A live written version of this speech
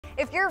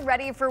If you're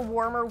ready for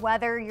warmer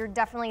weather, you're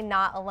definitely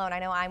not alone. I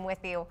know I'm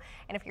with you.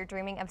 And if you're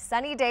dreaming of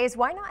sunny days,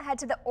 why not head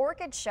to the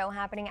Orchid Show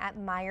happening at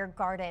Meijer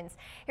Gardens?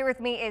 Here with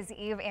me is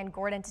Eve and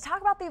Gordon to talk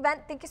about the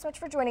event. Thank you so much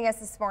for joining us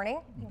this morning.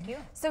 Thank you.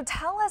 So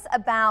tell us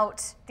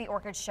about the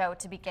Orchid Show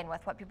to begin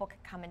with, what people can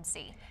come and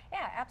see.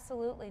 Yeah,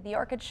 absolutely. The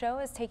Orchid Show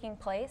is taking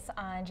place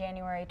on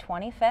January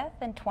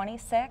 25th and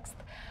 26th.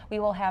 We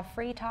will have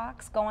free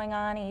talks going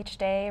on each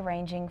day,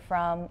 ranging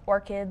from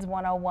Orchids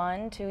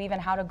 101 to even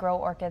how to grow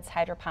orchids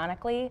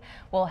hydroponically.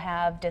 We'll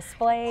have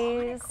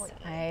displays.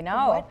 I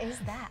know. What is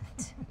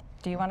that?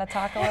 Do you want to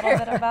talk a little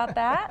bit about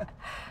that?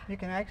 You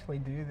can actually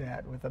do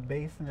that with a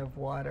basin of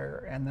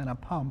water and then a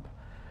pump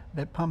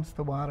that pumps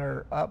the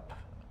water up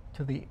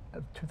to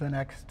the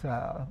next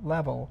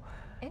level.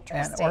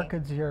 Interesting. And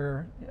orchids,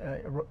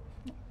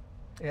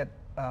 it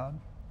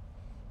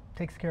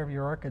takes care of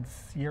your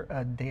orchids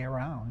day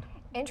around.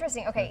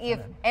 Interesting. Okay, Eve,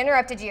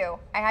 interrupted you.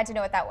 I had to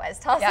know what that was.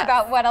 Tell us Yes.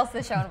 about what else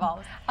the show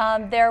involves.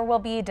 There will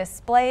be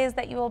displays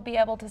that you will be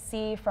able to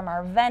see from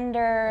our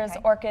vendors,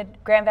 Okay.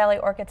 Grand Valley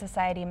Orchid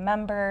Society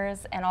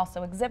members, and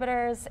also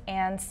exhibitors,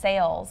 and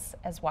sales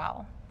as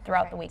well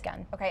throughout the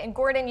weekend. Okay, and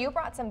Gordon, you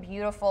brought some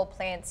beautiful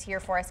plants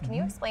here for us. Can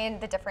you explain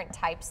the different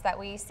types that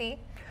we see?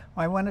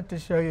 Well, I wanted to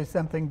show you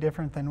something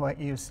different than what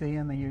you see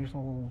in the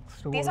usual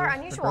stores. These are the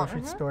unusual.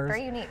 grocery stores.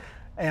 Very unique.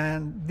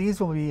 And these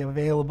will be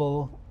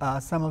available.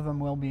 Some of them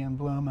will be in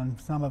bloom and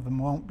some of them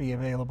won't be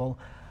available.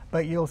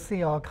 But you'll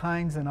see all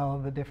kinds in all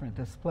of the different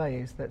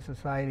displays that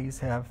societies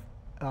have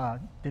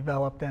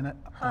developed in it.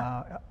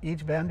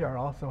 Each vendor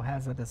also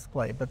has a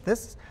display. But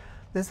this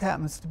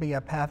happens to be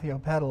a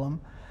Paphiopedilum,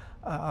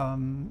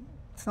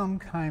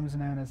 sometimes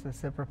known as the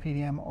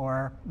Cypripedium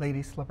or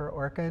lady slipper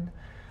orchid.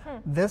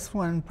 This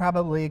one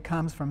probably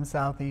comes from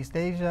Southeast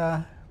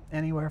Asia,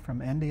 anywhere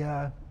from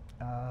India,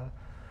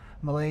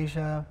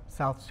 Malaysia,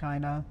 South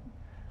China.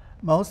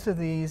 Most of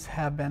these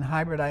have been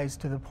hybridized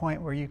to the point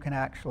where you can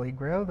actually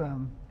grow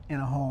them in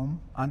a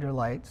home under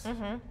lights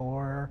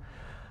or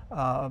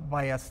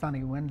by a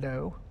sunny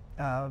window.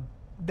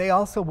 They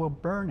also will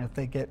burn if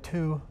they get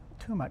too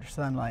much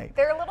sunlight.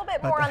 They're a little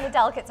bit more on the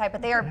delicate side,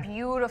 but they are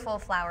beautiful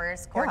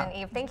flowers, Gordon and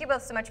Eve. Thank you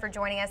both so much for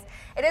joining us.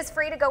 It is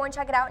free to go and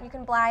check it out, and you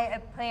can buy a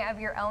plant of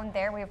your own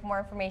there. We have more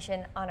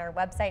information on our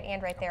website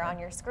and right there on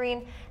your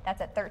screen.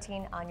 That's at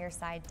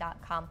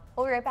 13onyourside.com.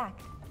 We'll be right back.